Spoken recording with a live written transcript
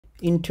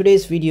In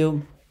today's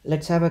video,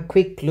 let's have a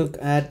quick look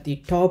at the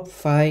top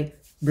 5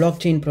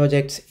 blockchain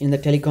projects in the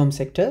telecom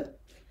sector.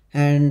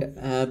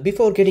 And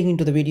before getting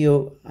into the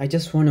video, I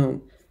just want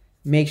to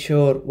make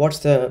sure what's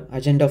the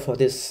agenda for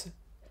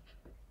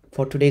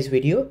today's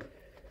video.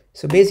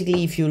 So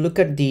basically, if you look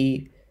at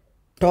the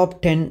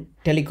top 10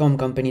 telecom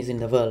companies in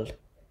the world,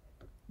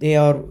 they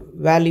are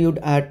valued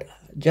at,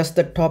 just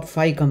the top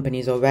 5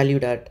 companies are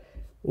valued at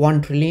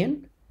 1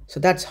 trillion. So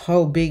that's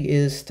how big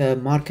is the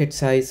market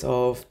size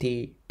of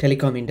the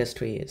telecom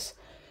industry is.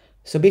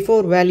 So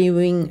before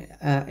valuing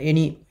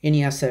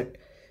any asset,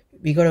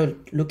 we got to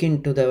look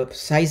into the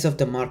size of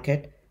the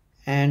market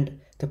and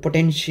the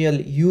potential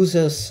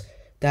users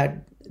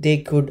that they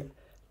could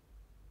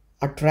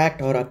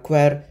attract or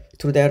acquire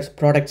through their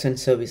products and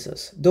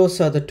services. Those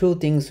are the two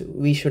things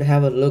we should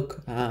have a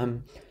look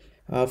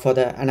for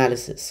the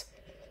analysis.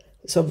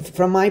 So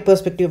from my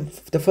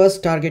perspective, the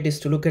first target is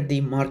to look at the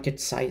market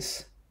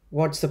size.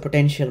 What's the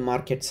potential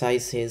market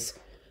size is,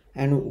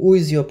 and who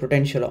is your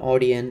potential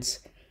audience,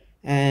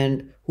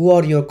 and who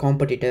are your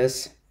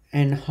competitors,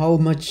 and how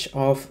much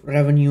of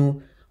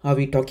revenue are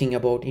we talking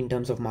about in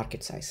terms of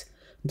market size.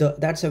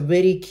 That's a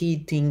very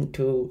key thing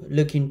to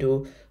look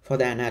into for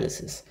the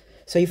analysis.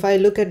 So if I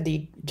look at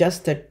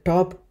just the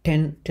top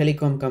 10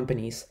 telecom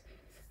companies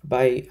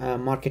by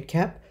market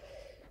cap,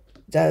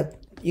 that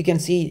you can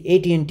see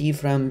AT&T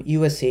from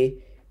USA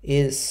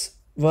is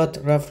worth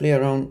roughly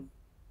around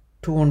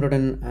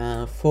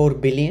 204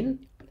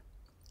 billion.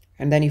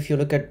 And then if you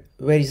look at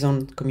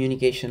Verizon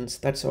Communications,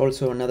 that's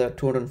also another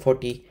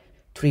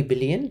 243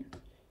 billion.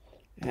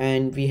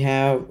 And we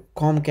have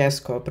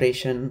Comcast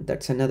Corporation,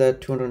 that's another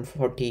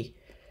 240.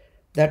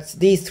 That's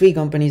these three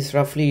companies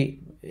roughly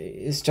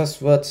is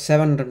just worth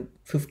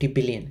 750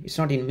 billion. It's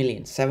not in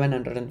millions,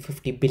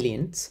 750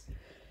 billions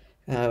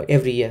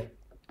every year.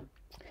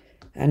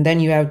 And then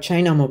you have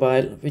China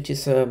Mobile, which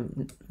is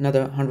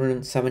another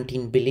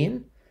 117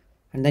 billion.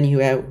 And then you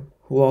have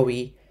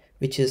Huawei,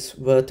 which is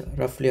worth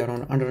roughly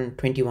around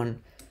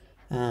 121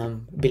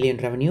 billion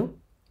revenue.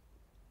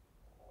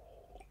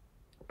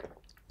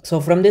 So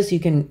from this,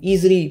 you can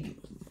easily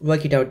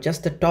work it out.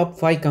 Just the top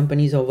 5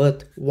 companies are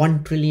worth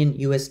 1 trillion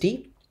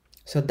USD.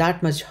 So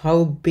that much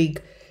how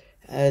big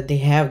they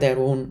have their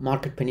own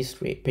market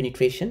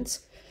penetrations.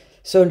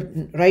 So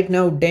right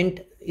now, DENT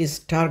is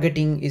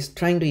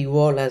trying to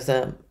evolve as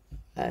a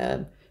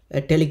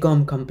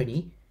telecom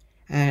company,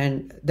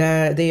 and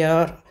they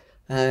are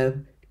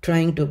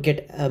trying to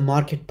get a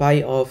market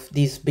pie of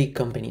these big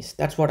companies.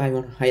 That's what I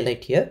want to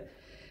highlight here.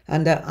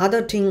 And the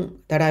other thing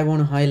that I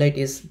want to highlight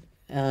is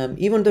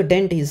even though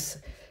DENT is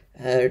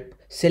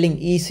selling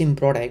eSIM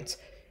products,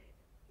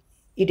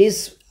 it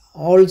is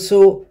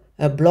also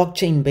a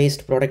blockchain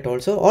based product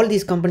also. All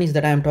these companies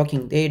that I am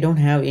talking, they don't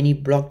have any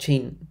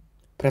blockchain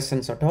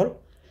presence at all.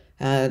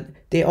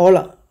 They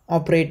all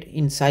operate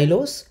in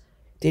silos.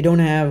 They don't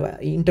have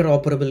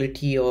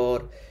interoperability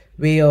or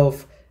way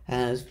of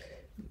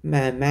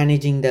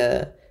managing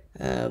the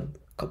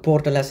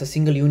portal as a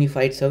single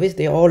unified service.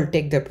 They all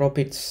take their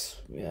profits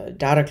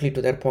directly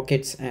to their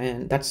pockets,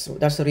 and that's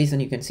the reason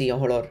you can see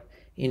all are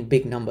in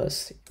big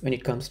numbers when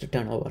it comes to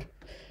turnover.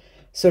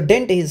 So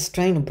DENT is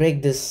trying to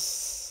break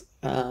this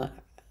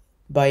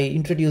by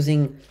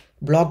introducing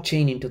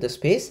blockchain into the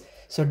space.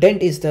 So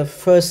DENT is the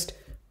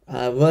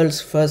world's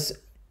first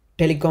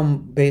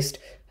telecom based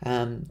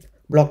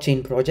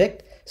blockchain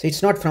project. So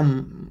it's not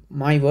from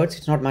my words,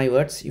 it's not my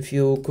words. If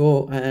you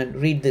go and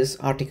read this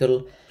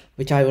article,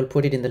 which I will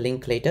put it in the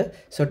link later.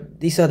 So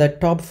these are the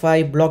top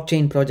 5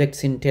 blockchain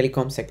projects in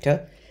telecom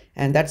sector,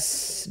 and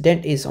that's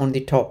DENT is on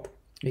the top,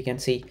 you can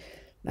see.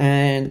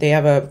 And they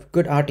have a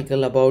good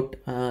article about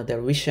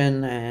their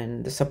vision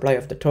and the supply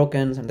of the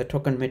tokens and the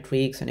token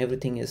metrics, and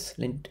everything is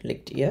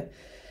linked here.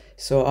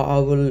 So I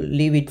will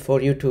leave it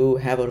for you to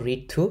have a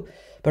read through.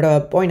 But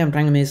a point I'm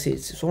trying to make is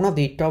it's one of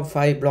the top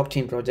 5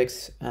 blockchain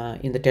projects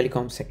in the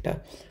telecom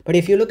sector. But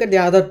if you look at the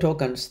other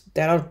tokens,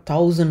 there are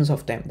thousands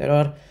of them. There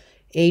are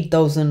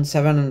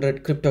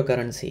 8,700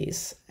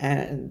 cryptocurrencies,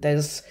 and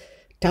there's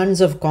tons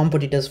of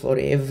competitors for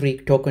every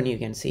token you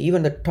can see.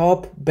 Even the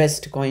top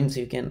best coins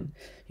if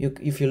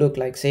you look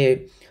like,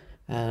 say,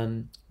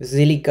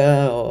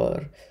 Zilliqa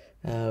or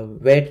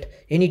WET,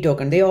 any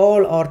token, they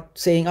all are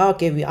saying,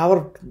 okay,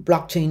 our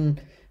blockchain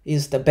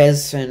is the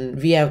best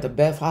and we have the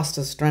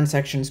fastest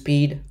transaction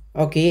speed.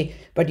 Okay,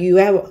 but you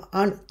have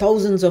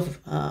thousands of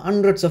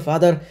hundreds of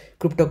other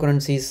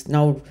cryptocurrencies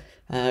now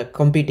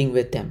competing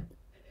with them.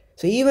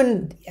 So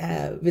even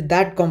with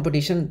that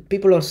competition,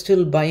 people are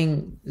still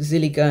buying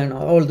Zilliqa and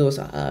all those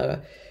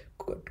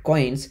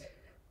coins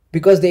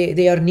because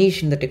they are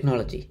niche in the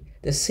technology.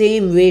 The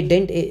same way,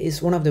 DENT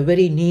is one of the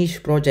very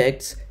niche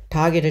projects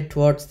targeted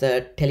towards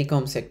the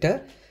telecom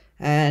sector,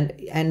 and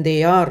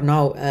they are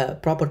now a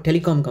proper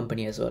telecom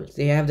company as well.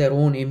 They have their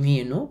own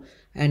MVNO,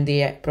 and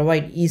they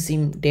provide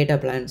eSIM data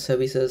plan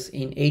services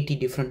in 80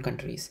 different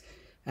countries,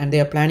 and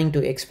they are planning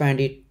to expand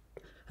it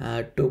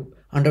to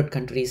 100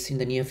 countries in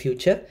the near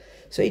future.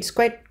 So it's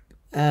quite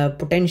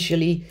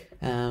potentially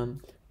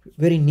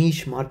very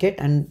niche market,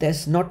 and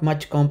there's not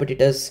much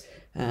competitors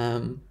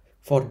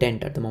for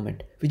DENT at the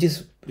moment,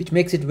 which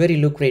makes it very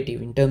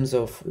lucrative in terms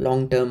of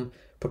long-term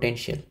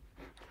potential.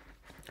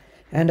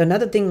 And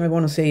another thing I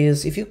want to say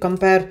is, if you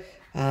compare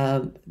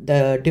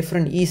the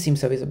different eSIM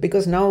services,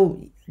 because now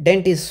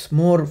DENT is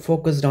more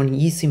focused on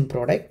eSIM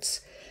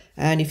products,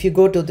 and if you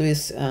go to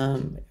these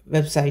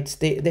websites,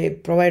 they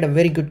provide a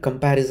very good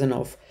comparison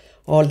of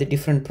all the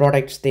different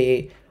products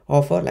they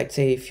offer. Like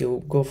say if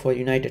you go for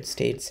United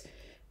States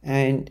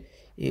and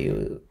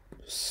you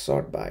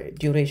sort by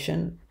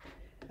duration,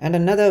 and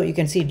another, you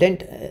can see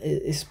DENT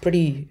is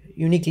pretty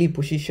uniquely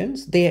positioned.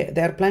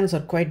 Their plans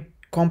are quite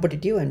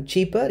competitive and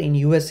cheaper in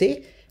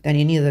USA than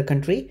any other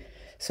country.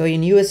 So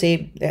in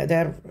USA,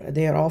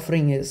 their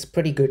offering is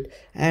pretty good,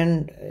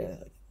 and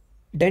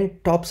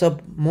DENT tops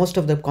up most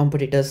of the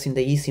competitors in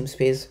the eSIM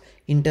space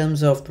in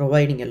terms of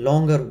providing a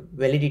longer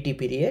validity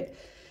period.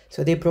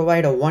 So they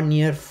provide a 1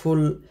 year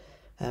full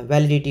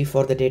validity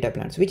for the data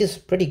plans, which is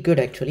pretty good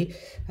actually,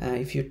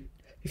 if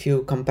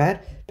you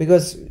compare,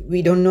 because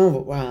we don't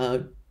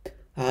know,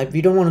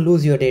 we don't want to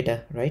lose your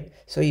data, right?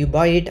 So you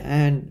buy it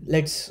and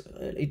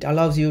it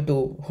allows you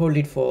to hold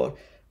it for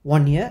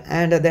 1 year.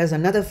 And there's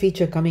another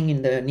feature coming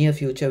in the near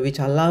future which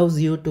allows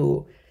you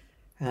to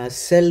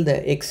sell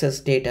the excess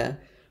data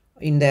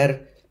in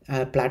their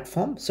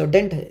platform. So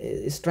DENT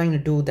is trying to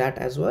do that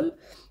as well.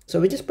 So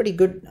which is pretty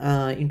good,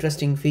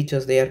 interesting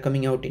features they are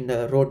coming out in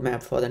the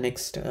roadmap for the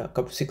next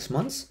couple 6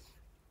 months.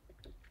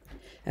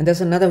 And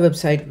there's another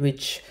website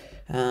which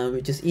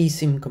is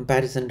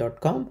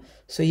esimcomparison.com.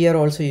 So here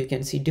also you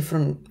can see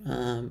different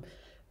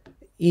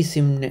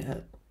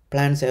eSIM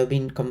plans have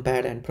been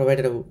compared and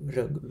provided a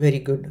very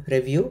good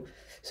review.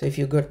 So if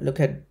you look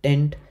at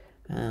DENT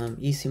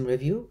eSIM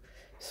review,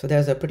 so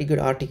there's a pretty good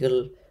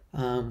article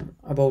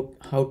about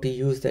how to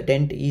use the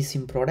DENT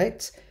eSIM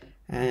products,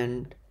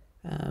 and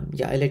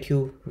yeah, I'll let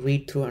you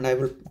read through, and I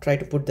will try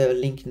to put the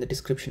link in the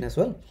description as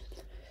well.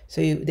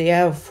 So they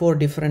have 5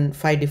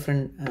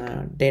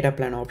 different data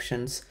plan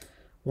options,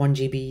 1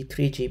 GB,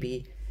 3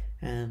 GB.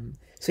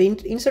 So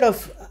instead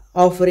of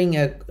offering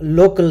a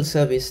local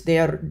service, they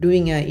are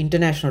doing an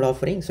international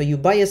offering. So you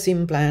buy a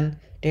SIM plan,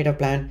 data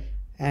plan,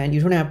 and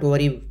you don't have to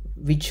worry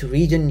which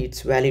region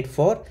it's valid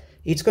for.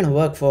 It's going to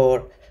work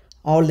for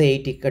all the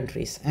 80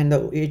 countries, and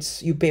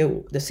you pay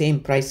the same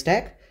price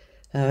tag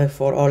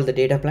for all the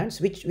data plans,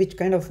 which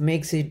kind of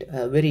makes it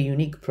a very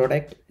unique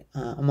product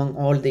among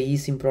all the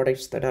eSIM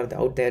products that are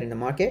out there in the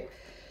market.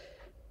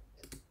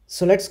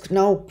 So let's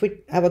now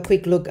have a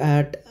quick look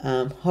at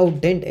how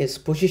DENT is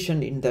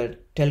positioned in the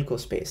telco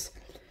space.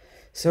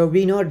 So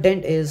we know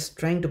DENT is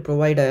trying to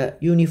provide a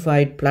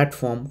unified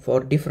platform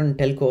for different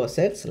telco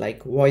assets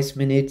like voice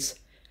minutes,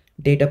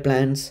 data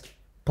plans,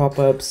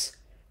 top-ups,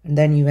 and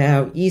then you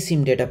have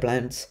eSIM data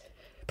plans,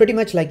 pretty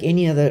much like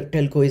any other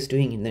telco is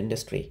doing in the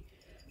industry.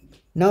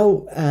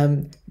 Now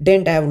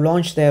DENT have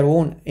launched their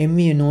own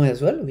MVNO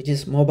as well, which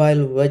is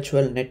Mobile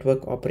Virtual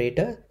Network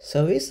Operator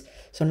service.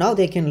 So now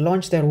they can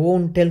launch their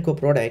own telco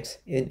products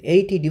in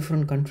 80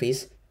 different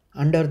countries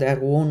under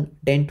their own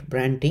DENT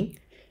branding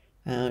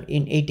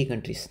in 80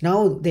 countries.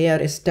 Now they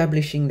are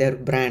establishing their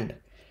brand.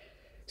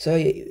 So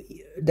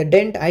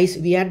the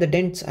we had the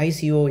DENT's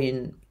ICO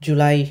in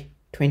July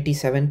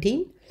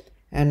 2017,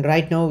 and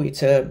right now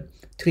it's a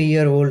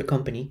 3-year-old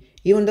company.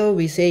 Even though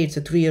we say it's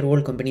a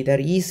 3-year-old company, their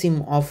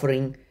eSIM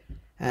offering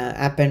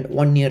happened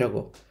 1 year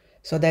ago.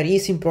 So their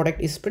eSIM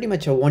product is pretty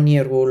much a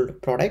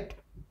 1-year-old product.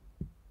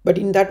 But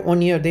in that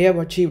 1 year, they have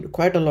achieved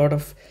quite a lot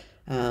of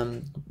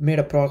made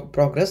a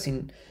progress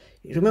in.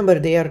 Remember,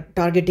 they are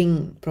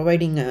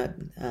providing a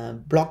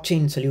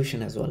blockchain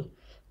solution as well,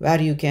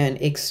 where you can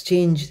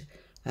exchange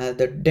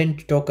the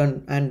DENT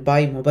token and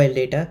buy mobile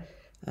data.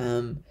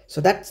 So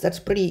that's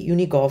pretty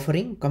unique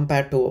offering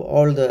compared to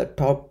all the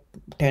top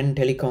 10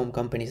 telecom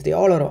companies. They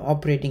all are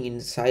operating in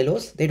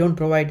silos. They don't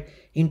provide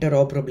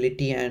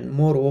interoperability and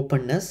more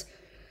openness.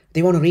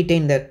 They want to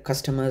retain their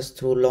customers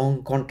through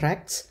long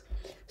contracts,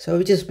 so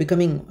which is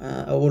becoming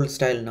old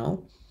style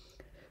now.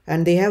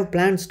 And they have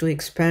plans to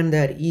expand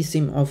their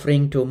eSIM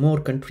offering to more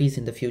countries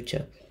in the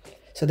future.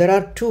 So there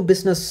are 2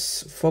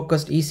 business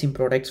focused eSIM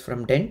products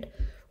from DENT.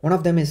 One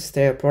of them is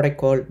their product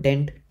called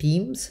DENT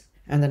Teams,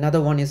 and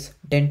another one is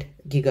DENT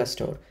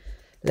Gigastore.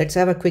 Let's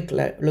have a quick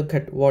look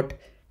at what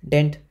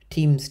DENT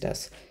Teams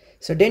does.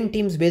 So DENT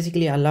Teams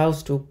basically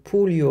allows to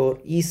pool your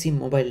eSIM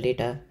mobile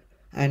data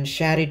and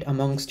share it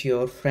amongst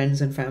your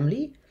friends and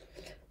family.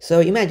 So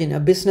imagine a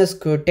business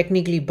could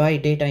technically buy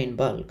data in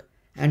bulk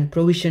and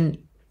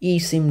provision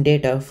eSIM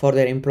data for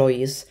their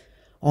employees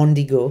on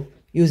the go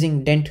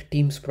using DENT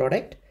Teams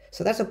product.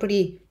 So that's a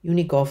pretty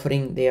unique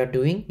offering they are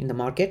doing in the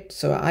market.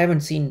 So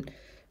I've seen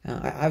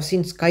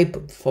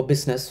Skype for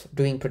Business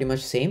doing pretty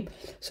much same.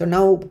 So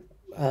now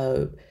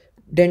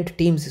DENT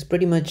Teams is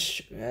pretty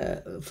much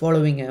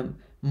following a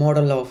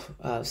model of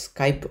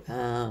Skype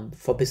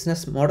for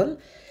Business model.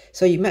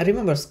 So you may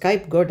remember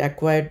Skype got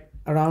acquired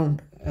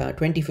around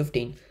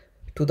 2015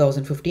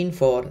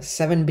 for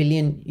 $7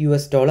 billion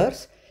US.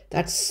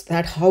 That's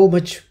how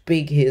much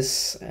big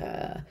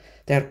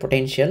that their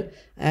potential.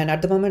 And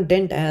at the moment,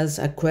 DENT has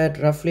acquired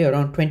roughly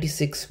around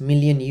 26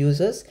 million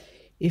users.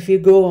 If you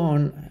go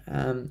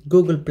on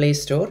Google Play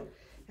Store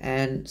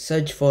and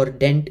search for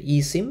DENT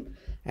eSIM,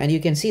 and you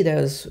can see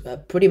there's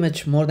pretty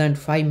much more than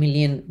 5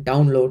 million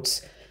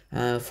downloads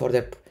for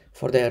their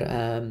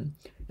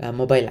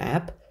mobile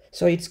app.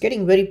 So it's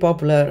getting very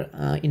popular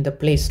in the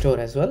Play Store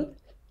as well.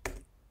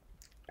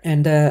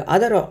 And the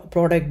other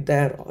product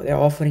they're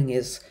offering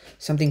is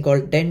something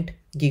called DENT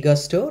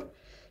Gigastore.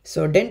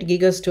 So DENT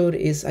Gigastore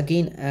is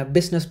again a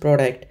business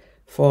product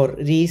for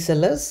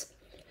resellers.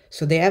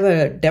 So they have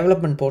a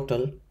development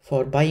portal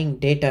for buying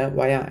data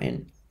via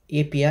an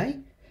API.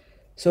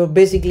 So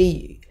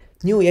basically,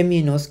 new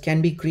MVNOs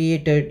can be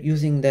created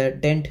using the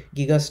DENT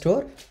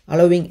Gigastore,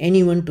 allowing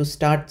anyone to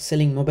start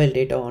selling mobile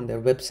data on their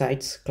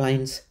websites,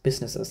 clients,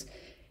 businesses.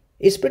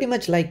 It's pretty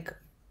much like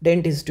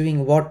DENT is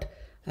doing what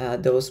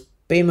those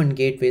payment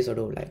gateways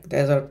do. Like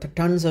there are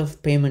tons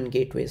of payment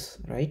gateways,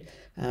 right?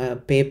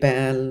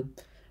 PayPal,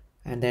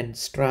 and then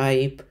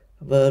Stripe,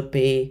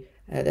 WorldPay.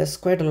 There's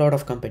quite a lot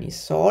of companies.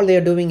 So all they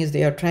are doing is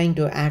they are trying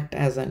to act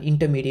as an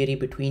intermediary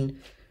between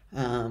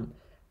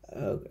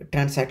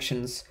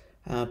transactions,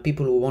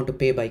 people who want to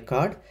pay by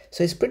card.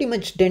 So it's pretty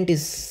much DENT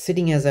is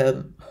sitting as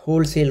a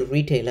wholesale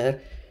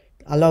retailer,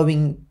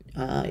 allowing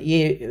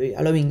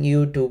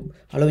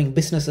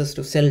businesses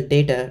to sell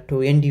data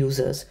to end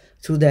users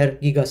through their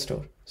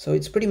Gigastore. So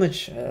it's pretty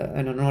much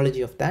an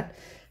analogy of that.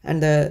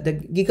 And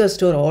the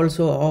Gigastore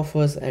also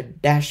offers a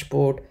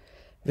dashboard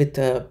with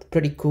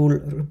pretty cool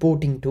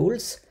reporting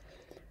tools.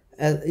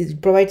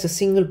 It provides a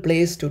single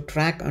place to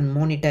track and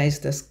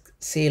monetize the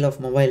sale of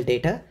mobile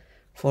data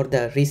for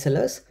the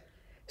resellers.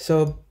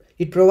 So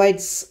it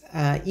provides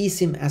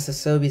eSIM as a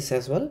service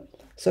as well.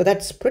 So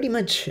that's pretty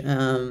much,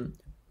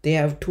 they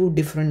have two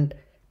different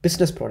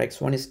business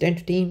products. One is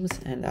DENT Teams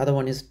and the other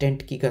one is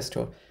DENT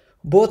Gigastore.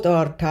 Both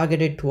are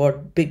targeted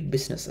toward big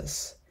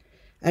businesses.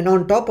 And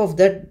on top of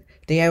that,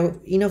 they have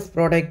enough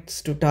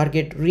products to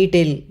target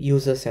retail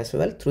users as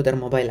well through their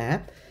mobile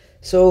app.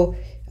 So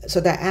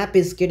the app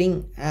is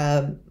getting,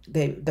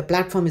 the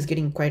platform is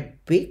getting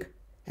quite big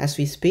as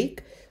we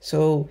speak.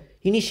 So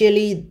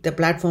initially the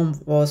platform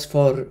was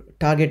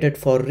targeted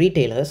for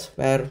retailers,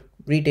 where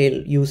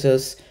retail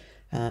users,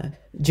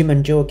 Jim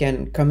and Joe,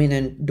 can come in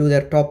and do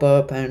their top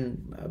up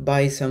and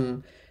buy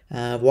some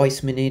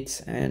voice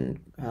minutes and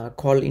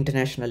call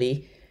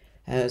internationally.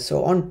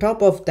 So on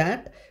top of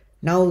that,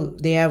 now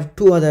they have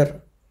two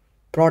other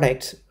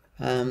products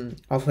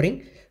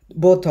offering.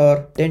 Both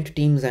are DENT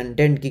Teams and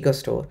DENT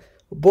Gigastore.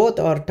 Both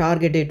are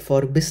targeted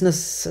for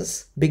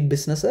businesses, big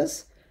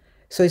businesses.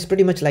 So it's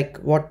pretty much like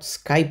what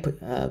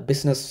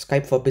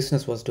Skype for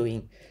Business was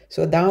doing.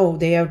 So now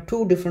they have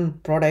two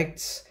different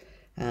products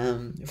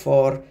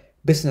for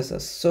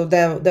businesses. So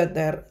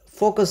their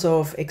focus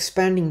of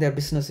expanding their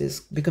business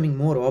is becoming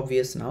more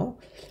obvious now.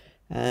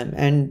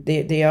 And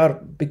they are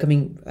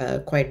becoming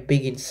quite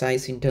big in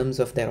size in terms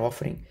of their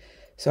offering.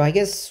 So I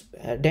guess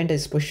DENT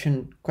is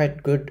pushing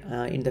quite good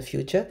in the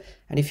future.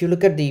 And if you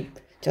look at the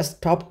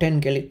just top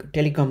 10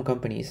 telecom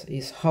companies,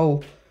 is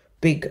how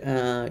big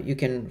you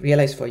can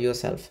realize for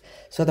yourself.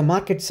 So the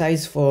market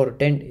size for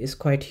DENT is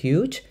quite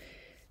huge,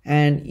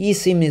 and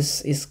eSIM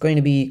is going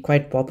to be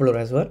quite popular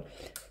as well.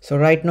 So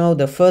right now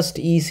the first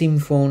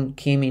eSIM phone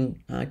came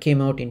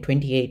out in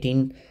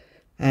 2018,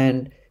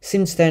 and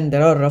since then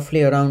there are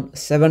roughly around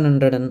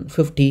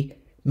 750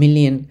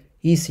 million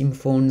eSIM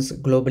phones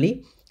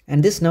globally,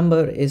 and this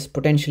number is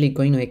potentially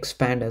going to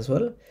expand as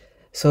well.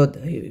 So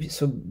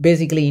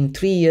basically in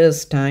 3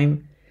 years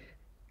time,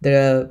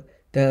 the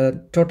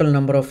total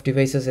number of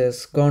devices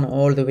has gone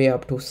all the way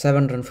up to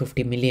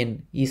 750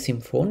 million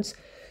eSIM phones.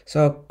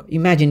 So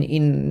imagine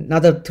in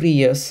another 3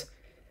 years,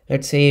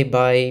 let's say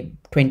by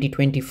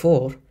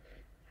 2024,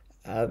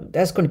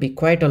 there's going to be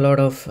quite a lot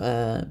of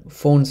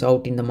phones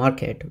out in the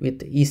market with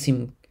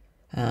eSIM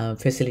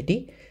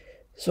facility.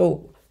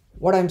 So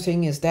what I'm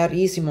saying is their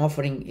eSIM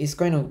offering is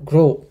going to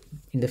grow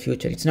in the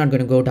future. It's not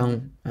going to go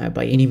down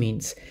by any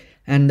means.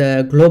 And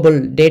the global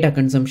data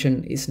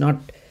consumption is not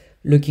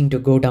looking to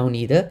go down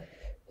either.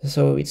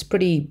 So it's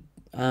pretty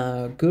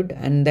good.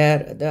 And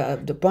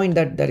the point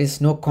that there is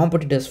no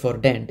competitors for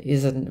DENT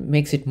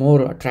makes it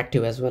more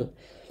attractive as well.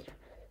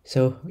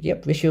 So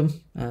yep, wish you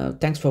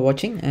thanks for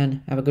watching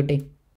and have a good day.